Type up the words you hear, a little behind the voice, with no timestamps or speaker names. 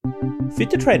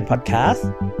Future Trend Podcast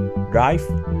Drive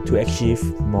to Achieve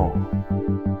More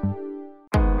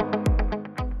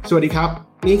สวัสดีครับ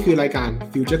นี่คือรายการ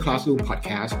Future Classroom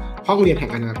Podcast ห้องเรียนแห่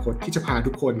งอนาคตที่จะพา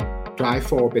ทุกคน Drive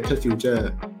for Better Future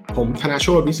ผมธนาโช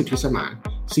ติ วิสุทธิสมาน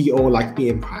CEO Like Me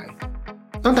Empire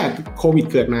ตั้งแต่โควิด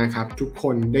เกิดมาครับทุกค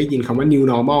นได้ยินคำว่า New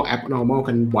Normal Abnormal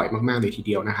กันบ่อยมากๆเลยทีเ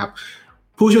ดียวนะครับ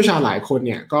ผู้เชี่ยวชาญหลายคนเ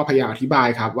นี่ยก็พยายามอธิบาย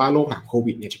ครับว่าโลกหลังโค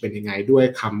วิดเนี่ยจะเป็นยังไงด้วย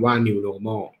คำว่า New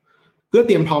Normal เพื่อเ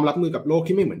ตรียมพร้อมรับมือกับโลก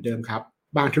ที่ไม่เหมือนเดิมครับ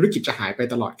บางธุรกิจจะหายไป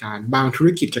ตลอดกาลบางธุร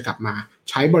กิจจะกลับมา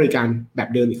ใช้บริการแบบ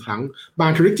เดิมอีกครั้งบา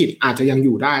งธุรกิจอาจจะยังอ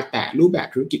ยู่ได้แต่รูปแบบ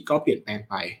ธุรกิจก็เปลี่ยนแปลง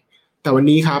ไปแต่วัน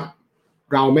นี้ครับ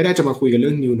เราไม่ได้จะมาคุยกันเ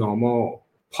รื่อง New Normal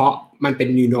เพราะมันเป็น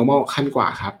New Normal ขั้นกว่า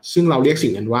ครับซึ่งเราเรียกสิ่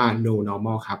งนั้นว่า No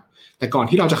Normal ครับแต่ก่อน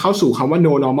ที่เราจะเข้าสู่คำว่า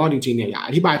No Normal จริงๆเนี่ยอยากอ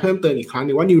ธิบายเพิ่มเติมอีกครั้ง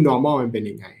นึงว่า New Normal มันเป็น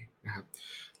ยังไงนะครับ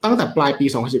ตั้งแต่ปลายปี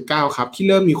 2019 ครับที่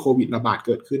เริ่มมีโควิดระบาด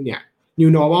เกิดขึ้นเนี่ย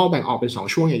New Normal แบ่งออกเป็น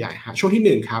2ช่วงใหญ่ๆฮะช่วง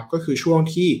ที่1ครับก็คือช่วง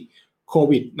ที่โค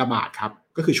วิดระบาดครับ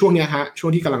ก็คือช่วงนี้ฮะช่ว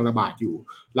งที่กำลังระบาดอยู่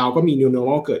เราก็มี New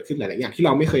Normal เกิดขึ้นหลายๆอย่างที่เร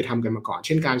าไม่เคยทำกันมาก่อนเ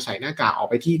ช่นการใส่หน้ากากออก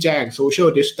ไปที่แจ้ง Social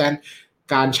Distance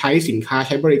การใช้สินค้าใ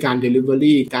ช้บริการ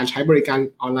Delivery การใช้บริการ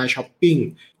ออนไลน์ช้อปปิ้ง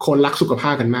คนรักสุขภา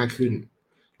พกันมากขึ้น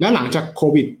และหลังจากโค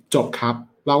วิดจบครับ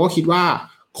เราก็คิดว่า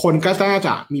คนก็น่าจ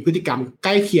ะมีพฤติกรรมใก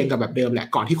ล้เคียงกับแบบเดิมแหละ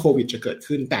ก่อนที่โควิดจะเกิด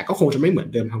ขึ้นแต่ก็คงจะไม่เหมือน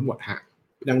เดิมทั้งหมดฮะ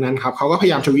ดังนั้นครับเขาก็พย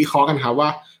ายามจะวิเคราะห์กันครับว่า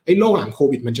โลกหลังโค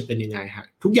วิดมันจะเป็นยังไงฮะ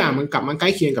ทุกอย่างมันกลับมาใกล้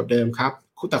เคียงกับเดิมครับ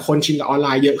แต่คนชินกับออนไล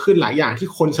น์เยอะขึ้นหลายอย่างที่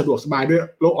คนสะดวกสบายด้วย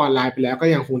โลกออนไลน์ไปแล้วก็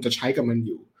ยังคงจะใช้กับมันอ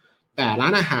ยู่แต่ร้า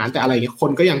นอาหารแต่อะไรเงี้ยค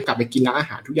นก็ยังกลับไปกินร้านอา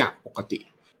หารทุกอย่างปกติ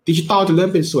ดิจิตอลจะเริ่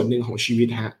มเป็นส่วนหนึ่งของชีวิต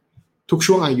ฮะทุก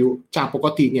ช่วงอายุจากปก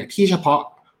ติเนี่ยที่เฉพาะ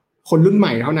คนรุ่นให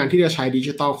ม่เท่านั้นที่จะใช้ดิ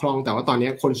จิตอลคล่องแต่ว่าตอนนี้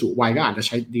คนสูงวัยก็อาจจะใ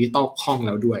ช้ดิจิตอลคล่องแ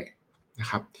ล้วด้วยนะ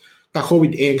ครับแต่โควิ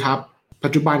ดเองครับปั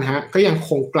จจุบันฮะก็ยังค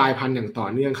งกลายพันธุ์อย่างต่อ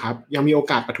เนื่องครับยังมีโอ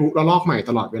กาสปะทุระลอกใหม่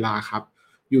ตลอดเวลาครับ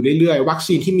อยู่เรื่อยๆวัค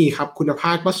ซีนที่มีครับคุณภ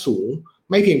าพก็สูง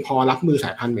ไม่เพียงพอรับมือส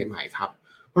ายพันธุ์ใหม่ๆครับ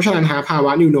เพราะฉะนั้นภาว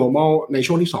ะ New Normal ใน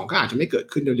ช่วงที่2ก็อาจจะไม่เกิด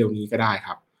ขึ้นเร็วๆนี้ก็ได้ค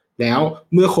รับแล้ว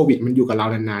เมื่อโควิดมันอยู่กับเรา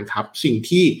นานๆครับสิ่ง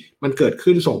ที่มันเกิด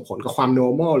ขึ้นส่งผลกับความ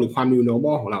normal หรือความ new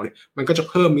normal ของเราเนี่ยมันก็จะ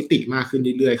เพิ่มมิติมากขึ้น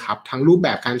เรื่อยๆครับทั้งรูปแบ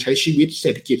บการใช้ชีวิตเศร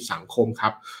ษฐกิจสังคมค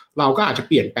รับเราก็อาจจะเ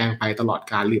ปลี่ยนแปลงไปตลอด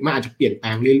กาลหรือมันอาจจะเปลี่ยนแปล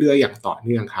งเรื่อยๆอย่างต่อเ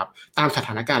นื่องครับตามสถ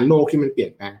านการณ์โลกที่มันเปลี่ย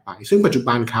นแปลงไปซึ่งปัจจุ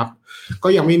บันครับก็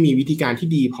ยังไม่มีวิธีการที่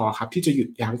ดีพอครับที่จะหยุด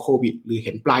ยั้งโควิดหรือเ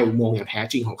ห็นปลายอุโมงค์อย่างแท้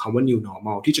จริงของคำว่า new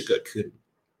normal ที่จะเกิดขึ้น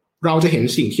เราจะเห็น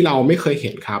สิ่งที่เราไม่เคยเ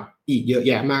ห็นครับอีกเยอะแ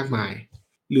ยะมากมาย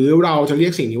หรือเราจะเรีย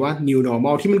กสิ่งนี้ว่า new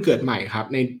normal ที่มันเกิดใหม่ครับ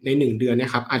ใน1เดือนเนี่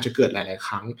ยครับอาจจะเกิดหลายๆค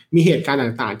รั้งมีเหตุการณ์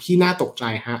ต่างๆที่น่าตกใจ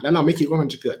ฮะแล้วเราไม่คิดว่ามัน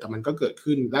จะเกิดแต่มันก็เกิด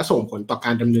ขึ้นและส่งผลต่อก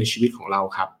ารดำเนินชีวิตของเรา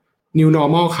ครับ new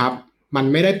normal ครับมัน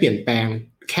ไม่ได้เปลี่ยนแปลง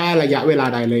แค่ระยะเวลา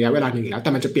ใดระยะเวลาหนึ่งแล้วแ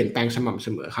ต่มันจะเปลี่ยนแปลงสม่ำเส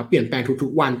มอครับเปลี่ยนแปลงทุ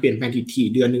กๆวันเปลี่ยนแปลงถี่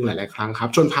ๆเดือนนึงหลายๆครั้งครับ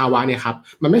จนภาวะเนี่ยครับ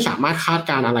มันไม่สามารถคาด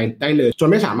การณ์อะไรได้เลยจน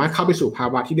ไม่สามารถเข้าไปสู่ภา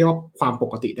วะที่เรียกว่าความป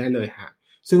กติได้เลยฮะ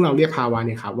ซึ่งเราเรียกภาวะเ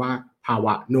นี่ยครับว่าภาว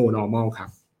ะ no normal ครับ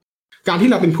การที่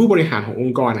เราเป็นผู้บริหารขององ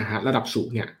ค์กรนะฮะระดับสูง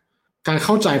เนี่ยการเ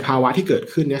ข้าใจภาวะที่เกิด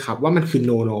ขึ้นเนี่ยครับว่ามันคือ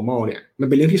no normal เนี่ยมัน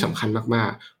เป็นเรื่องที่สำคัญมา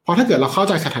กๆเพราะถ้าเกิดเราเข้า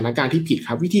ใจสถานการณ์ที่ผิดค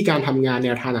รับวิธีการทำงานแน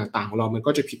วทางต่างๆของเรามัน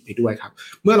ก็จะผิดไปด้วยครับ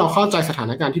เมื่อเราเข้าใจสถา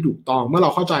นการณ์ที่ถูกต้องเมื่อเรา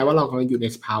เข้าใจว่าเรากำลังอยู่ใน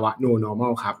สภาวะ no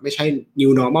normal ครับไม่ใช่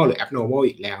new normal หรือ abnormal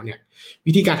อีกแล้วเนี่ย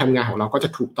วิธีการทำงานของเราก็จะ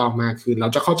ถูกต้องมากขึ้นเรา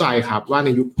จะเข้าใจครับว่าใน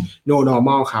ยุค no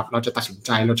normal ครับเราจะตัดสินใ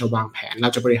จเราจะวางแผนเรา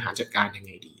จะบริหารจัดการยัง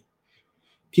ไงดี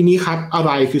ทีนี้ครับอะไ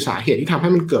รคือสาเหตุที่ทำให้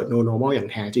มันเกิด no normal อย่าง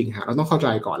แท้จริงฮะเราต้องเข้าใจ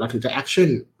ก่อนเราถึงจะ action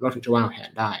เราถึงจะวางแผน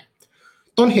ได้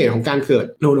ต้นเหตุของการเกิด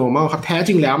no normal ครับแท้จ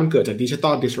ริงแล้วมันเกิดจาก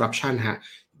digital disruption ฮะ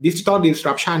digital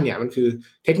disruption เนี่ยมันคือ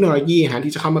เทคโนโลยีฮะ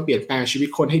ที่จะเข้ามาเปลี่ยนแปลงชีวิต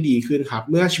คนให้ดีขึ้นครับ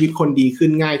เมื่อชีวิตคนดีขึ้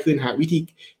นง่ายขึ้นฮะวิธี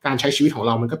การใช้ชีวิตของเ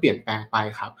รามันก็เปลี่ยนแปลงไป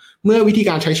ครับเมื่อวิธี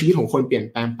การใช้ชีวิตของคนเปลี่ยน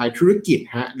แปลงไปธุรกิจ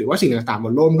ฮะหรือว่าสิ่งต่างๆบ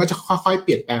นโลกมันก็จะค่อยๆเป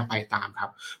ลี่ยนแปลงไปตามครับ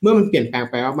เมื่อมันเปลี่ยนแปลง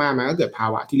ไปมากๆมันก็เกิดภา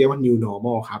วะที่เรียกว่า new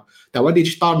normal ครับแต่ว่า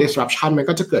digital disruption มัน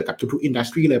ก็จะเกิดกับทุกๆ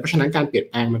industry เลยเพราะฉะนั้นการเปลี่ยน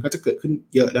แปลงมันก็จะเกิดขึ้น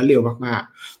เยอะและเร็วมาก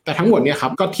ๆแต่ทั้งหมดเนี่ยครั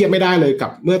บก็เทียบไม่ได้เลยกั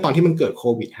บเมื่อตอนที่มันเกิดโค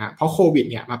วิดฮะเพราะโควิด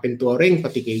เนี่ยมาเป็นตัวเร่งป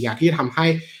ฏิกิริยาที่ทำให้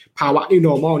ภาวะ new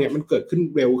normal เนี่ยมันเกิดขึ้น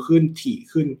เร็วขึ้นถี่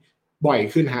ขึ้นบ่อย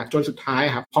ขึ้นฮะจนสุดท้าย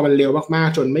ครับพอมันเร็วมาก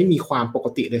ๆจนไม่มีความปก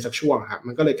ติเลยสักช่วงครับ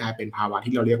มันก็เลยกลายเป็นภาวะ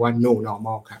ที่เราเรียกว่า no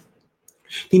normal ครับ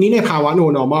ทีนี้ในภาวะ no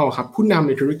normal ครับผู้นำใ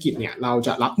นธุรกิจเนี่ยเราจ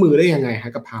ะรับมือได้ยังไงฮ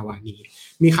ะกับภาวะนี้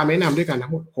มีคำแนะนำด้วยกันทั้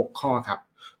งหมด6ข้อครับ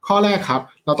ข้อแรกครับ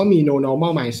เราต้องมี no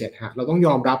normal mindset ฮะเราต้องย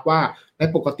อมรับว่าใน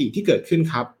ปกติที่เกิดขึ้น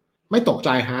ครับไม่ตกใจ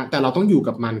ฮะแต่เราต้องอยู่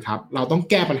กับมันครับเราต้อง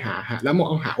แก้ปัญหาฮะแล้วม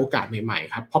องหาโอกาสใหม่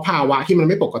ๆครับเพราะภาวะที่มัน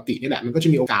ไม่ปกตินี่แหละมันก็จะ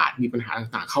มีโอกาสมีปัญหา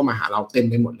ต่างๆเข้ามาหาเราเต็ม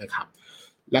ไปหมดเลยครับ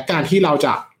และการที่เราจ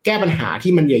ะแก้ปัญหา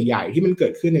ที่มันใหญ่ๆที่มันเกิ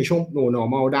ดขึ้นในช่วง no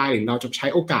normal ได้หรือเราจะใช้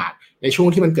โอกาสในช่วง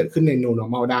ที่มันเกิดขึ้นใน no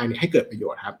normal ได้เนี่ยให้เกิดประโย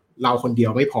ชน์ครับ เราคนเดี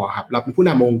ยวไม่พอครับเราเป็น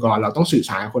ผู้นำองค์กรเราต้องสื่อ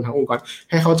สารกับคนทั้งองค์กร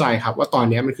ให้เข้าใจครับว่าตอ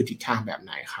นนี้มันคือทิศทางแบบไ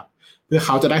หนครับเพื่อเ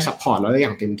ขาจะได้ซัพพอร์ตเราได้อย่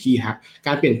างเต็มที่ฮ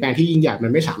ะการเปลี่ยนแปลงที่ยิ่งใหญ่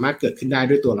มันไม่สามารถเกิดขึ้น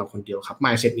ได้ด้วยตัวเราคนเดียวครับ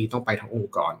mindset นี้ต้องไปทั้งอ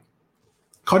งค์ก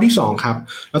รข้อที่2ครับ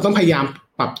เราต้องพยายา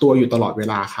มปรับตัวอยู่ตลอดเว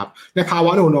ลาครับในภา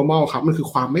วะ new normal ครับมันคือ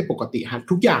ความไม่ปกติฮ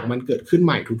ะทุกอย่างมันเกิดขึ้น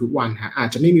ใหม่ทุกๆวันฮะอ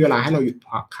าจจะไม่มีเวลาให้เราหยุ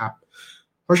ดพักครับ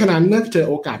เพราะฉะนั้นเมื่อเจ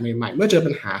อโอกาสใหม่ๆเมื่อเจ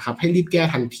อปัญหาครับให้รีบ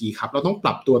แก้ทันทีครับเราต้องป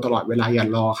รับตัวตลอดเวลาอย่า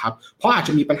รอครับเพราะอาจ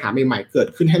จะมีปัญหาใหม่ๆ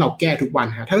เกิดขึ้นให้เราแก้ทุกวั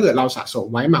นฮะถ้าเกิดเราสะส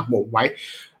มไว้หมักหมมไว้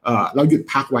เราหยุ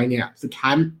ดพักไว้เนี่ยสุ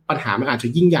ดท้ายปัญหามันอาจจะ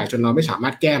ยิ่งใหญ่จนเราไม่สา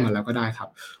มารถแก้มันแล้วก็ได้ครั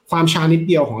บความช้านิ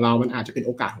ดเดียวของเรามันอาจจะเป็น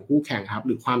โอกาสของคู่แข่งครับห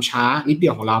รือความช้านิดเ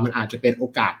ดียวของเรามันอาจจะเป็นโอ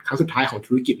กาสครั้งสุดท้ายของ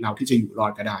ธุรกิจเราที่จะอยู่รอ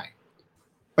ดก็ได้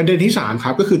ประเด็นที่3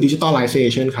ครับก็คือ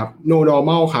digitalization ครับ new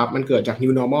normal ครับมันเกิดจาก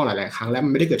new normal หลายๆครั้งแล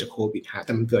ะมันไม่ได้เกิดจากโควิดฮะ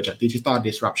แต่มันเกิดจาก digital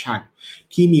disruption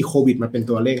ที่มีโควิดมาเป็น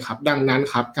ตัวเร่งครับดังนั้น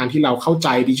ครับการที่เราเข้าใ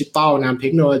จดิจิทัลนำเท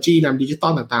คโนโลยีน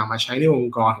ำดิจิทัลต่างๆมาใช้ในอง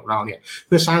ค์กรของเราเนี่ยเ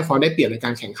พื่อสร้างความได้เปรียบใน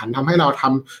การแข่งขันทำให้เรา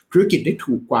ทำธุรกิจ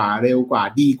ได้ถูกกว่าเร็วกว่า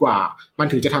ดีกว่ามั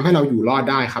นถึงจะทำให้เราอยู่รอ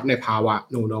ดได้ครับในภาวะ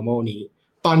new normal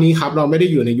นี้ตอนนี้ครับเราไม่ได้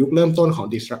อยู่ในยุคเริ่มต้นของ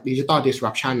digital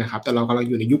disruption นะครับแต่เรากำลั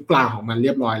งอยู่ในยุคกลางของมันเรีย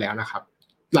บร้อยแล้วนะครั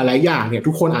บหลายๆอย่างเนี่ย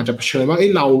ทุกคนอาจจะเผชิญว่า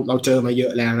เราเจอมาเย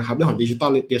อะแล้วนะครับเรื่องของ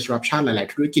digital disruption หลาย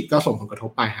ๆธุรกิจก็ส่งผลกระท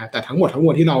บไปฮะแต่ทั้งหม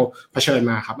ดที่เราเผชิญ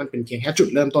มาครับมันเป็นเพียงแค่จุด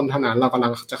เริ่มต้นเท่านั้นเราก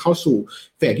ำลังจะเข้า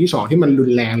สู่เฟสที่2ที่มันรุ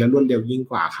นแรงและรวดเร็วยิ่ง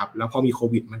กว่าครับแล้วพอมีโค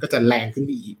วิดมันก็จะแรงขึ้นไ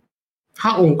ปอีกถ้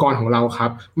าองค์กรของเราค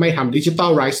รับไม่ทำ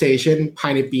digitalization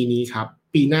ภายในปีนี้ครับ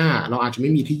ปีหน้าเราอาจจะ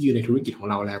ไม่มีที่ยืนในธุรกิจของ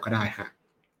เราแล้วก็ได้ฮะ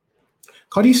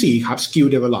ข้อที่4ครับ skill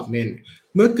development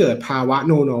เมื่อเกิดภาวะ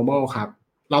new normal ครับ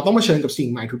เราต้องเผชิญกับสิ่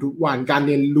งใหม่ทุกๆวันการเ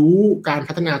รียนรู้การ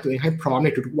พัฒนาตัวเองให้พร้อ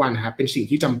มในทุกๆวันนะครับเป็นสิ่ง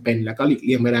ที่จำเป็นและก็หลีก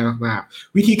เลี่ยงไม่ได้มา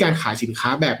กๆวิธีการขายสิ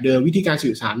นค้าแบบเดิมวิธีการ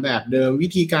สื่อสารแบบเดิมวิ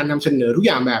ธีการนำเสนอทุก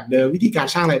อย่างแบบเดิมวิธีกา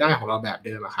รสร้างรายได้ของเราแบบเ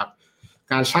ดิมครั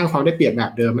บการสร้างความได้เปรียบแบ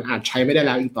บเดิมมันอาจใช้ไม่ได้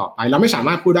แล้วอีกต่อไปเราไม่สา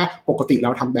มารถพูดได้ปกติ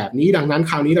เราทำแบบนี้ดังนั้น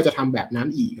คราวนี้เราจะทำแบบนั้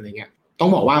นอีกอะไรเงี้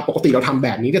ยต้องบอกว่าปกติเราทำแบ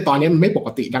บนี้แต่ตอนนี้มันไม่ป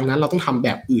กติดังนั้นเราต้องทำแ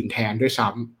บบอื่นแทนด้ว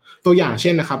ยซ้ำตัวอย่าง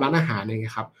เช่นนะครับร้านอาหารเ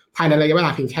นี่ยครับภายในระยะเวล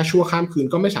าเพียงแค่ชั่วข้ามคืน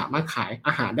ก็ไม่สามารถขาย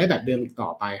อาหารได้แบบเดิมอีกต่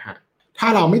อไปฮ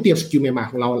ะถ้าเราไม่เตรียมสกิลใหม่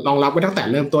ๆของเรารองรับไว้ตั้ง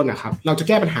แต่เริ่มต้นนะครับเราจะ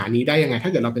แก้ปัญหานี้ได้ยังไงถ้า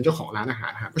เกิดเราเป็นเจ้าของร้านอา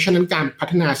หารฮะเพราะฉะนั้นกา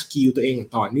รพัฒนาสกิลตัวเองอย่า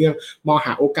งต่อเนื่องมองห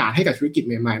าโอกาสให้กับธุรกิจ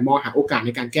ใหม่ๆมองหาโอกา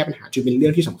สในการแก้ปัญหาจึงเป็นเ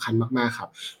รื่องที่สำคัญมากๆครั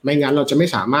บไม่งั้นเราจะไม่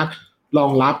สามารถ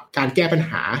รองรับการแก้ปั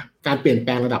ญหาการเปลี่ยนแ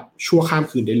ปลงระดับชั่วข้าม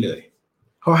คืนได้เล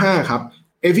ยข้อ5ครับ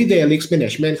everyday risk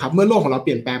management ครับเมื่อโลกของเราเป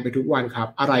ลี่ยนแปลงไปทุกวันค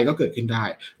รับอะไรก็เกิดขึ้นได้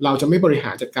เราจะไม่บริห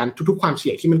ารจัดการทุกๆความเสี่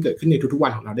ยงที่มันเกิดขึ้นในทุกๆ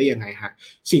วันของเราได้ยังไงฮ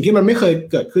ะสิ่งที่มันไม่เค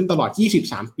ยเกิดขึ้นตลอด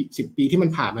20-30 ปี10 ปีที่มัน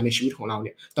ผ่านมาในชีวิตของเราเ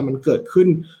นี่ยแต่มันเกิด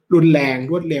ขึ้นรุนแรง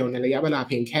รวดเร็วในระยะเวลาเ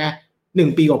พียงแค่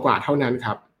1 ปีกว่าๆเท่านั้นค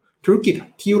รับธุรกิ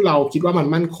จที่เราคิดว่ามัน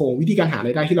มั่นคงวิธีการหาร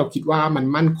ายได้ที่เราคิดว่ามัน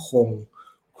มั่นคง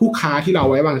คู่ค้าที่เรา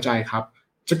ไว้วางใจครับ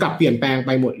จะกลับเปลี่ยนแปลงไ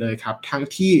ปหมดเลยครับทั้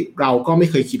งที่เราก็ไม่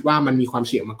เคยคิดว่ามันมีความ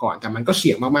เสี่ยงมาก่อนแต่มันก็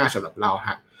เสี่ยงมากๆสำหรับเราฮ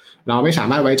ะเราไม่สาม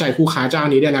ารถไว้ใจคู่ค้าเจ้า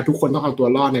นี้ได้นะทุกคนต้องเอาตั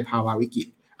วรอดในภาวะวิกฤ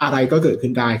ตอะไรก็เกิดขึ้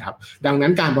นได้ครับดังนั้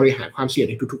นการบริหารความเสี่ยง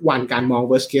ในทุกๆวันการมอง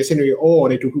worst case scenario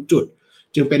ในทุกๆจุ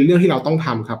ดจึงเป็นเรื่องที่เราต้อง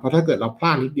ทำครับเพราะถ้าเกิดเราพ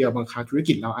ลาดนิดเดียวบางครั้งธุร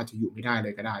กิจเราอาจจะอยู่ไม่ได้เ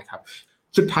ลยก็ได้ครั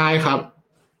บสุดท้ายครับ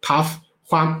tough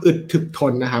ความอึดถึก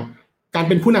ทนนะครับการเ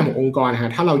ป็นผู้นำขององค์กรฮ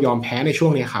ะถ้าเรายอมแพ้ในช่ว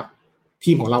งนี้ครับ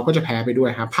ทีมของเราก็จะแพ้ไปด้วย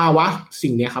ครับภาวะ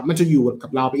สิ่งนี้ครับมันจะอยู่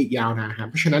กับเราไปอีกยาวนานครั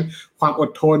บเพราะฉะนั้นความ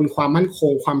อดทนความมั่น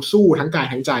คงความสู้ทั้งกาย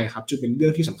ทั้งใจครับจึงเป็นเ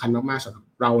รื่องที่สำคัญมากๆสำหรั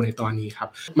บเราในตอนนี้ครับ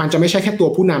มันจะไม่ใช่แค่ตั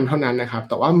วผู้นำเท่านั้นนะครับ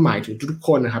แต่ว่าหมายถึงทุก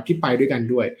คนนะครับที่ไปด้วยกัน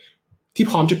ด้วย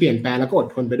ที่พร้อมจะเปลี่ยนแปลงแล้วก็อ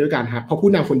ดทนไปด้วยกันครับเพราะผู้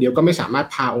นำคนเดียวก็ไม่สามารถ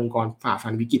พาองค์กรฝ่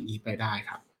าฟันวิกฤตนี้ไป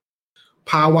ได้ครั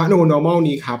บภาวะ new normal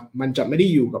นี้ครับมันจะไม่ได้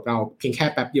อยู่กับเราเพียงแค่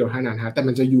แป๊บเดียวเท่านั้นฮะแต่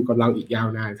มันจะอยู่กับเราอีกยา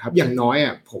วนานครับอย่างน้อ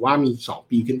ยผมว่ามี2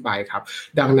 ปีขึ้นไปครับ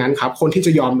ดังนั้นครับคนที่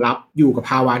จะยอมรับอยู่กั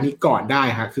บภาวะนี้ก่อน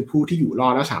ได้ฮะคือผู้ที่อยู่รอ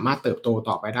ดและสามารถเติบโต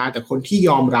ต่อไปได้แต่คนที่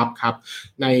ยอมรับครับ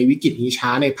ในวิกฤตนี้ช้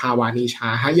าในภาวะนี้ช้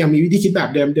าฮะยังมีวิธีคิดแ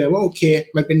บบเดิมๆว่าโอเค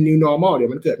มันเป็น new normal เดี๋ยว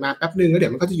มันเกิดมาแป๊บนึงแล้วเดี๋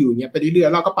ยวมันก็จะอยู่อย่างเงี้ยไปเรื่อ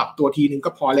ยๆเราก็ปรับตัวทีนึ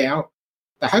งก็พอแล้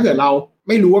วแต่ถ้าเกิดเรา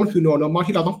ไม่รู้ว่ามันคือ new normal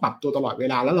ที่เราต้องปรับตัวตลอดเ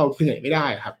วลาแล้วเราเหนื่อยไม่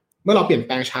ได้ครับเมื่อเราเปลี่ยนแป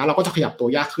ลงช้าเราก็จะขยับตัวย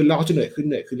ากขึ้นเราก็จะเหนื่อย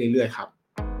ขึ้นเรื่อยๆครั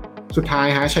บสุดท้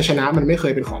ายฮะชัยชนะมันไม่เค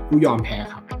ยเป็นของผู้ยอม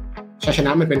แพ้ครับชัยชน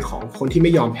ะมันเป็นของคนที่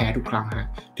ไม่ยอมแพ้ทุกครั้งฮ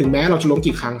ะถึงแม้เราจะล้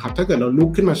มกี่ครั้งครับถ้าเกิดเร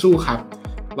าลุกขึ้นมาสู้ครั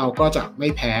บเราก็จะ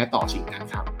ไม่แพ้ต่อสิ่งนั้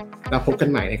นครับแล้วพบกัน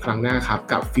ใหม่ในครั้งหน้าครั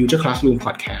บกับ Future Classroom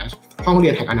Podcast ห้องเรีย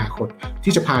นแห่งอนาคต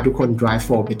ที่จะพาทุกคน drive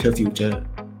for better future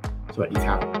สวัสดี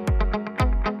ครับ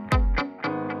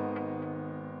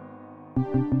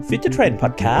Future Trend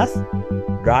Podcast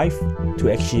Drive to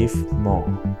achieve more